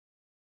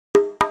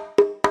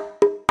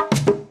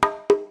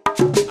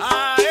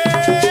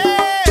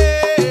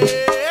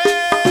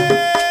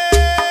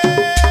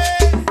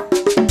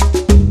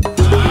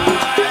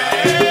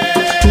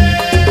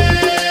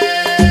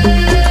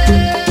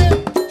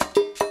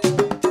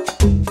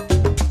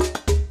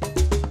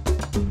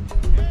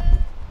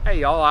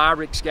Hey, all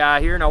IRIX guy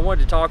here, and I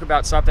wanted to talk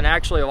about something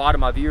actually a lot of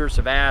my viewers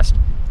have asked.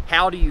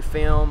 How do you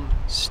film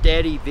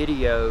steady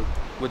video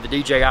with the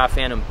DJI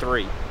Phantom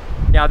 3?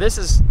 Now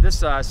this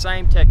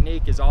same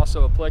technique is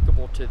also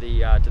applicable to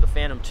the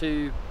Phantom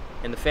 2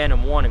 and the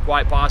Phantom 1 and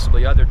quite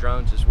possibly other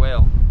drones as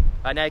well.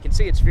 Now you can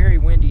see it's very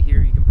windy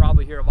here. You can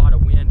probably hear a lot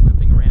of wind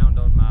whipping around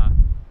on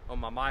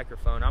my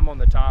microphone. I'm on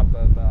the top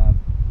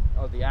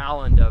of the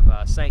island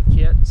of St.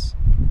 Kitts.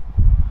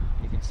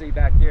 You can see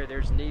back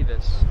there's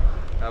Nevis,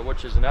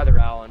 which is another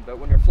island. But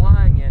when you're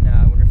flying in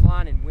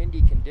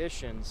windy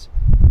conditions,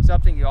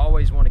 something you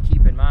always want to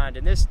keep in mind,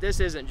 and this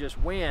isn't just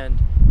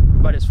wind,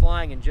 but it's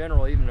flying in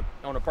general, even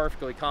on a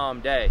perfectly calm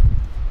day.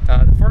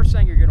 The first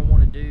thing you're going to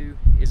want to do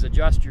is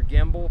adjust your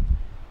gimbal,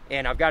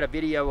 and I've got a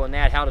video on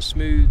that, how to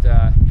smooth,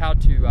 how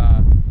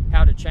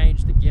to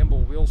change the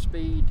gimbal wheel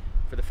speed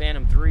for the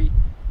Phantom 3.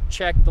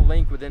 Check the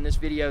link within this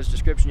video's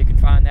description. You can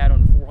find that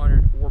on the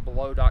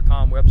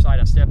 400orbelow.com website.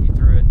 I step you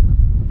through it.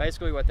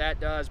 Basically what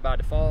that does by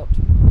default,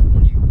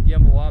 when you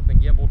gimbal up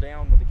and gimbal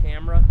down with the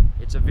camera,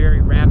 it's a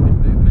very rapid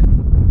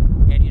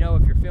movement. And you know,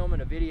 if you're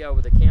filming a video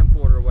with a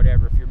camcorder or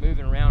whatever, if you're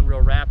moving around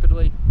real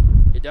rapidly,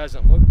 it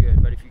doesn't look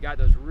good. But if you got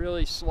those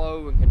really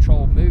slow and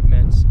controlled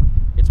movements,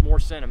 it's more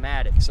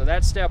cinematic. So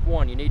that's step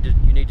one. You need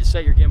to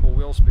set your gimbal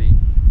wheel speed.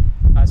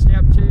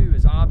 Step two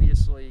is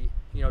obviously,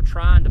 you know,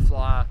 trying to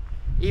fly.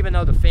 Even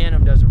though the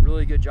Phantom does a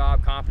really good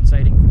job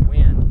compensating for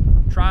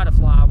wind, try to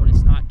fly when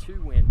it's not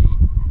too windy,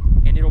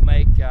 and it'll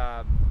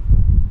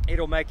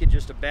make it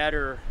just a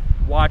better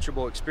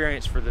watchable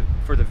experience for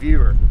the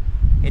viewer.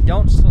 And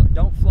don't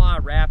fly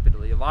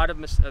rapidly. A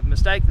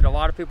mistake that a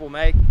lot of people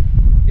make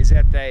is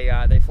that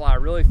they fly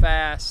really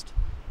fast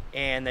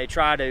and they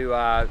try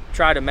to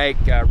make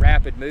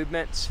rapid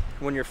movements.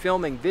 When you're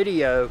filming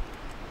video,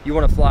 you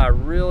want to fly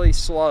really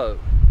slow.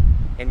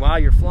 And while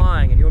you're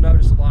flying, and you'll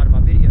notice a lot of my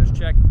videos,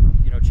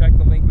 check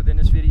the link within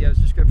this video's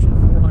description,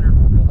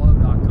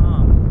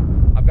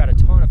 400orbelow.com. I've got a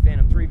ton of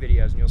Phantom 3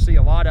 videos, and you'll see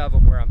a lot of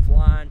them where I'm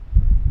flying,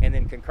 and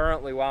then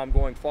concurrently while I'm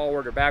going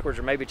forward or backwards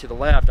or maybe to the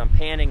left, I'm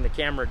panning the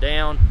camera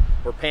down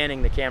or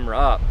panning the camera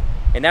up.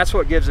 And that's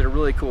what gives it a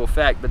really cool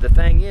effect. But the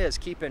thing is,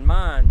 keep in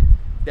mind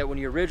that when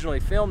you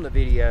originally filmed the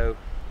video,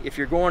 if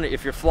you're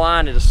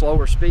flying at a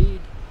slower speed,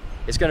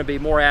 it's going to be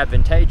more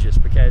advantageous,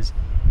 because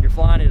you're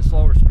flying at a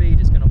slower speed,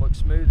 it's going to look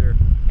smoother.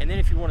 And then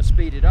if you want to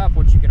speed it up,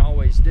 what you can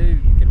always do,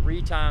 you can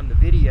retime the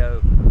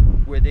video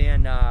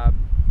within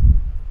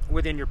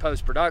your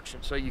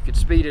post-production. So you could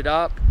speed it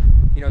up.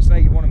 You know, say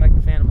you want to make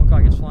the Phantom look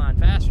like it's flying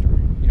faster.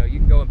 You know, you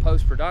can go in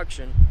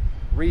post-production,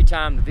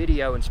 retime the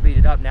video and speed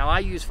it up. Now I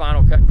use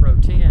Final Cut Pro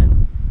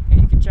 10,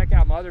 and you can check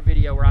out my other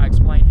video where I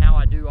explain how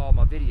I do all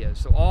my videos.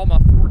 So all my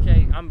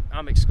 4K,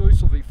 I'm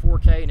exclusively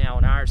 4K now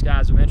on IRIX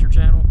Guys Adventure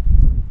channel.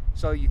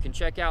 So you can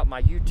check out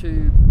my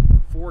YouTube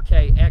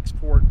 4K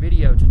export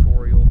video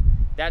tutorial.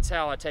 That's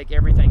how I take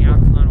everything out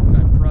of Final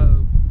Cut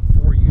Pro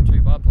for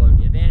YouTube upload.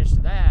 The advantage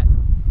to that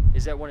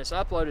is that when it's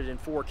uploaded in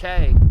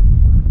 4K,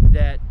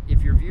 that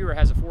if your viewer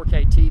has a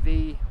 4K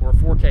TV or a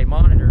 4K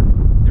monitor,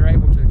 they're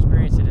able to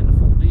experience it in the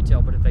full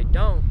detail. But if they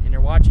don't, and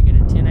they're watching it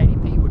in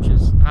 1080p, which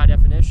is high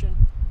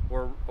definition,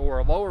 or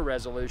a lower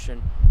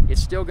resolution,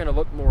 it's still going to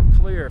look more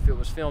clear if it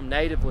was filmed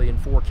natively in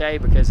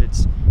 4K, because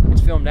it's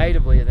filmed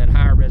natively and then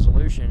higher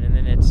resolution, and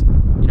then it's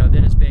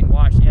being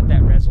watched at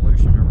that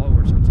resolution or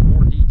lower, so it's a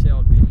more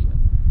detailed video.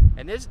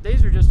 And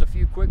these are just a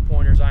few quick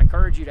pointers. I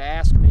encourage you to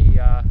ask me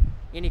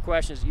any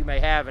questions that you may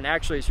have, and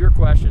actually it's your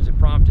questions that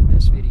prompted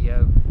this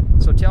video.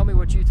 So tell me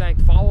what you think.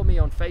 Follow me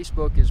on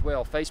Facebook as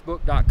well,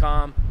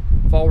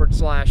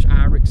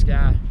 facebook.com/IRIX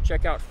Guy.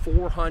 Check out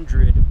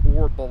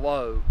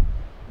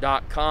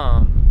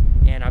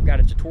 400orbelow.com, and I've got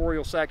a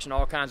tutorial section,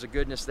 all kinds of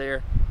goodness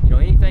there. You know,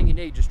 anything you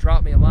need, just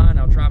drop me a line.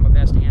 I'll try my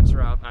best to answer.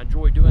 I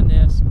enjoy doing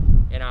this,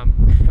 and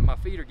my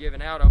feet are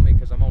giving out on me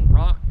because I'm on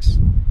rocks,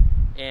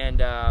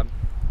 and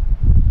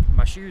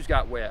my shoes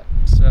got wet.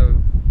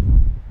 So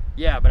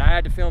yeah, but I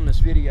had to film this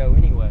video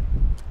anyway.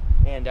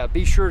 And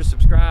be sure to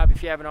subscribe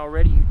if you haven't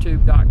already,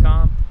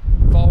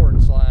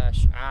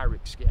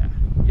 youtube.com/IRIX Guy.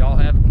 Y'all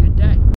have a good day.